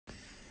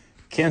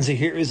Kenzie,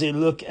 here is a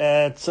look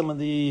at some of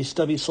the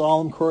Stubbie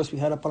slalom course we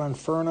had up on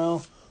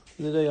Inferno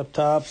the other day. Up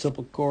top,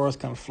 simple course,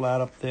 kind of flat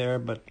up there,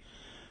 but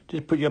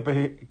just put you up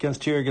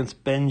against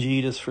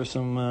Benji just for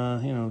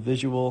some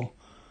visual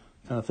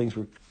kind of things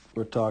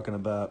we're talking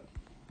about.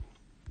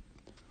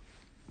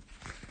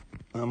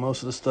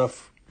 Most of the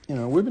stuff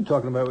we've been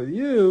talking about with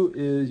you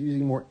is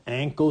using more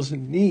ankles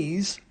and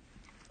knees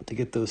to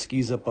get those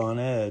skis up on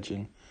edge.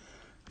 And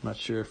I'm not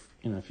sure if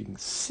you can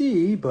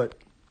see, but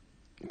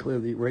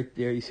clearly right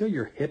there, you see how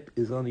your hip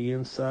is on the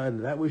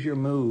inside? That was your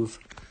move.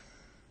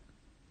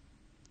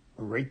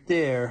 Right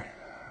there.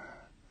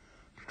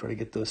 Try to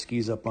get those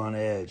skis up on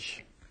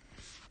edge.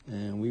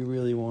 And we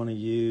really want to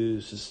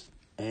use just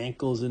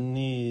ankles and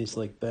knees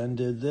like Ben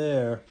did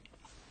there.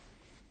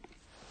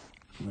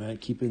 All right,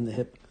 keeping the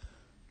hip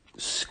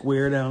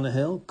square down the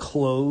hill,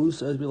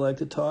 closed as we like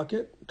to talk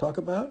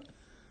about.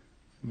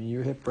 I mean,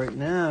 your hip right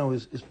now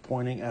is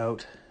pointing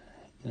out,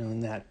 in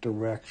that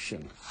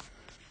direction.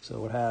 So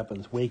what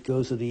happens? Weight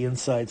goes to the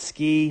inside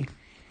ski.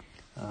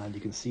 You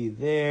can see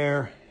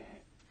there,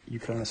 you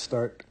kind of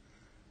start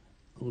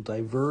a little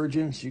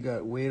divergence. You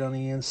got weight on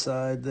the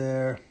inside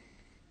there.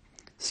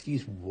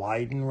 Skis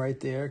widen right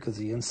there because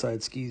the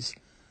inside ski's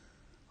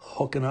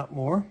hooking up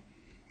more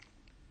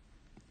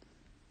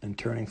and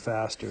turning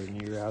faster.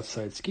 And your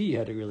outside ski, you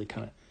had to really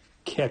kind of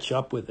catch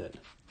up with it.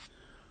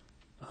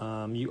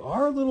 You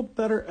are a little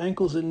better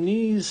ankles and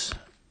knees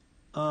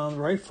on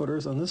right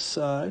footers on this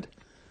side,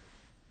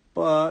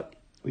 but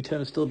we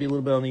tend to still be a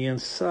little bit on the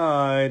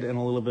inside and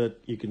a little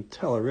bit, you can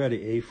tell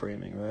already,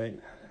 A-framing, right?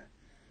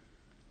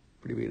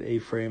 Pretty good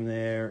A-frame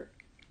there.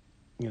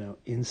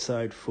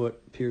 Inside foot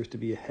appears to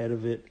be ahead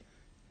of it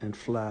and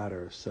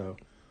flatter. So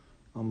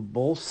on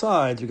both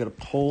sides, you've got to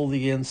pull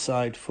the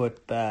inside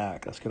foot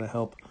back. That's going to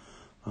help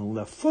on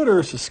left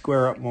footers to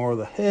square up more of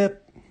the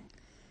hip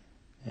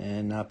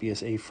and not be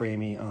as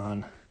A-framey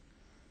on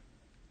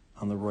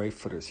the right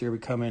footers. Here we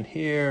come in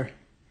here,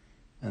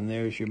 and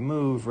there's your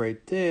move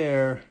right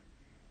there.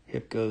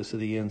 Hip goes to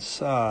the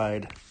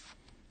inside.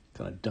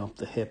 Kind of dump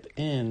the hip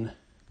in.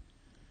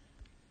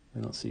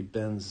 We don't see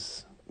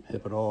Ben's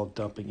hip at all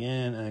dumping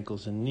in.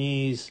 Ankles and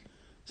knees.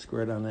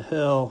 Square down the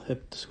hill.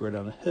 Hip to square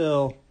down the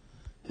hill.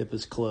 Hip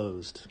is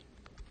closed.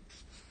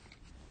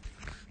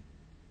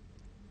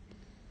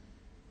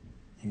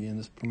 Again,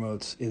 this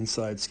promotes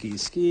inside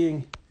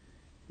skiing.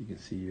 You can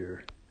see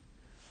you're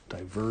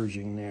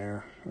diverging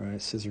there, right?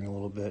 Scissoring a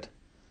little bit.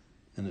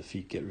 And the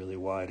feet get really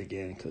wide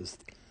again because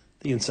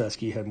the inside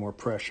ski had more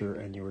pressure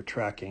and you were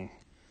tracking.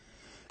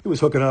 It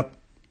was hooking up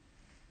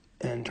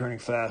and turning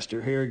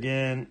faster. Here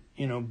again,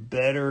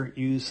 better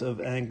use of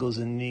ankles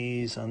and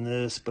knees on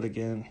this. But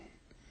again,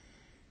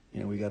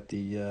 we got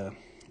the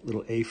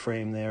little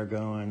A-frame there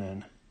going,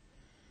 and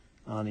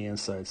on the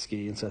inside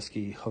ski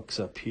hooks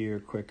up here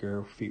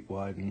quicker, feet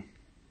widen.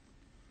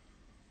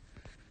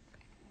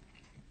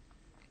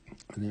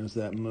 And there's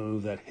that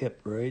move, that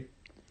hip right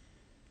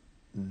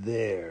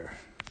there.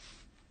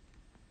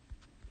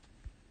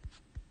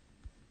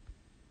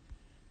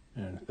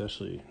 And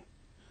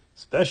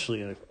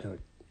especially in a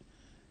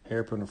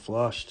hairpin or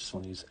flush, just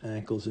want to use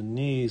ankles and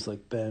knees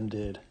like Ben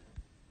did.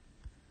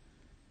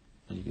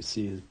 And you can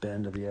see his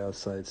bend of the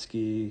outside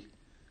ski,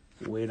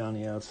 weight on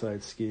the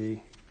outside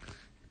ski.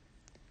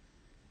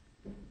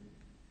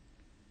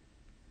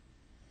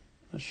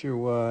 Not sure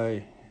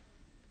why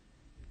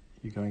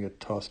you're going to get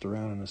tossed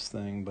around in this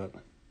thing, but a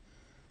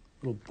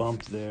little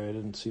bump there. It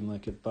didn't seem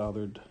like it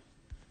bothered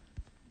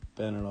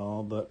Ben at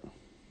all, but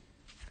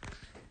it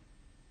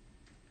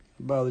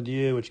bothered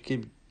you, which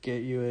could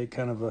get you a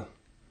kind of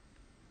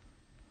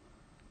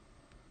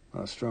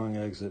not a strong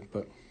exit,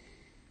 but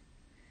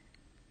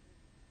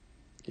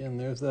again,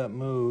 there's that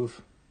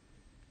move.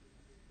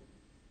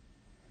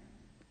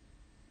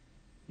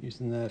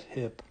 Using that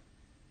hip.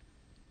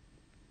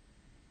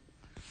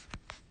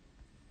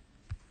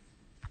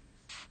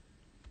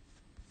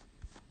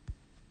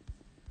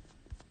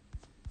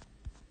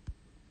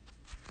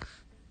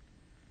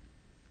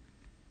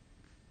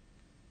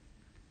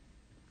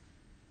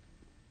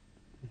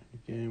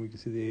 Again, we can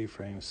see the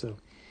A-frame. So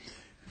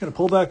got to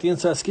pull back the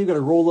inside ski. Got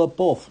to roll up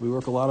both. We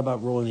work a lot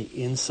about rolling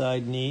the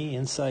inside knee.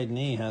 Inside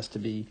knee has to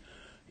be,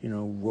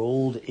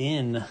 rolled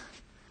in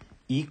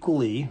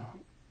equally.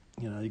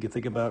 You can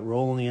think about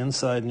rolling the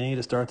inside knee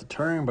to start the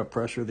turn, but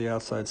pressure the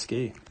outside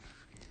ski.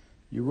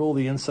 You roll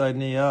the inside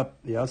knee up,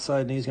 the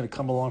outside knee is going to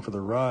come along for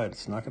the ride.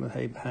 It's not going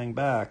to hang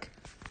back.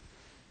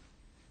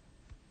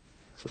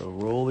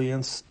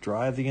 So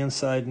drive the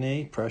inside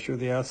knee, pressure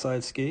the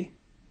outside ski.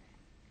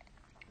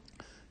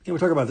 We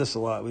talk about this a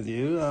lot with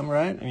you,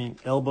 right? I mean,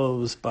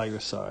 elbows by your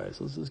sides.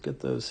 Let's just get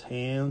those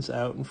hands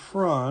out in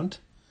front.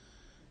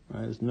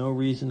 Right? There's no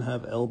reason to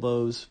have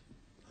elbows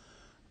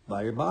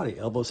by your body.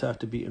 Elbows have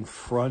to be in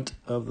front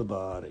of the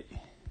body.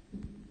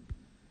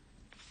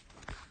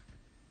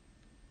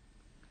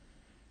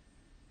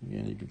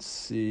 Again, you can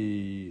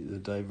see the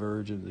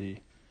divergence,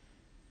 the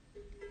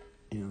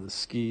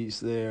skis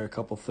there. A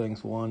couple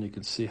things. One, you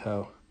can see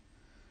how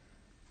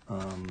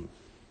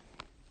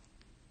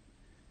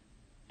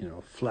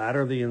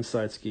flatter the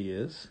inside ski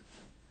is,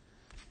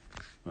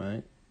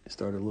 right?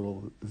 Start a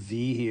little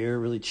V here,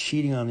 really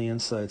cheating on the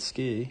inside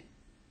ski.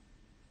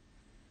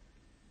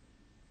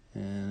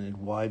 And it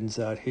widens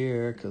out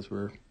here because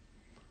we're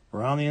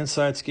on the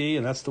inside ski,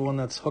 and that's the one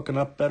that's hooking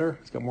up better.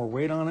 It's got more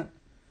weight on it.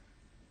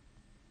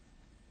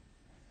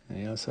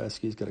 And the outside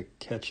ski's got to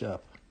catch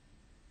up.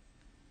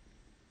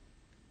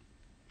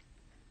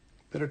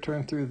 Better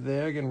turn through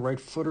there. Again, right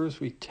footers,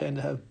 we tend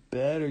to have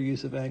better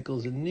use of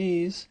ankles and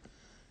knees.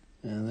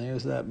 And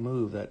there's that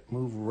move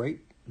right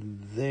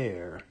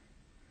there,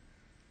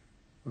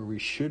 where we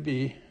should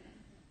be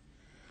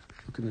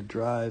looking to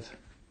drive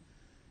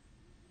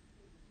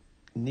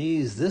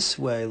knees this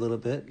way a little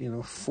bit,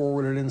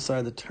 forward and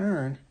inside the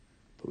turn,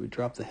 but we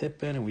drop the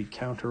hip in and we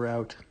counter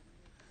out,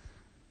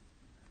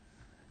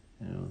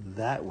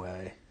 that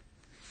way,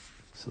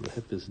 so the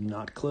hip is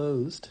not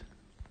closed.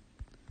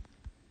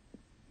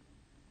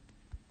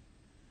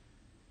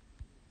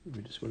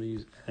 We just want to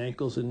use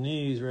ankles and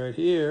knees right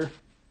here.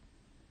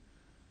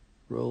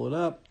 Roll it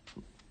up.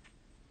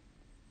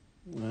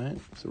 All right,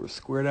 so we're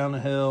square down the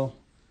hill.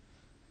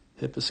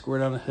 Hip is square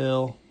down the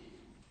hill.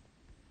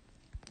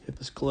 Hip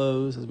is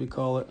closed, as we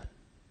call it.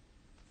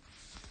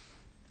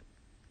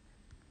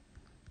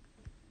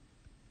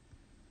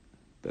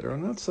 Better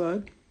on that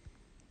side.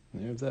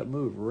 There's that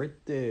move right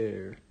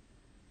there.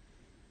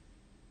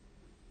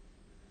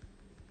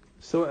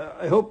 So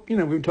I hope, we've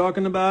been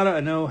talking about it.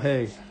 I know,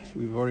 hey,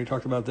 we've already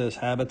talked about this.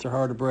 Habits are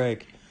hard to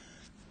break.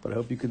 But I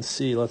hope you can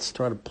see. Let's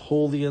try to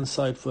pull the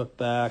inside foot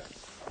back.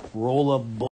 Roll up.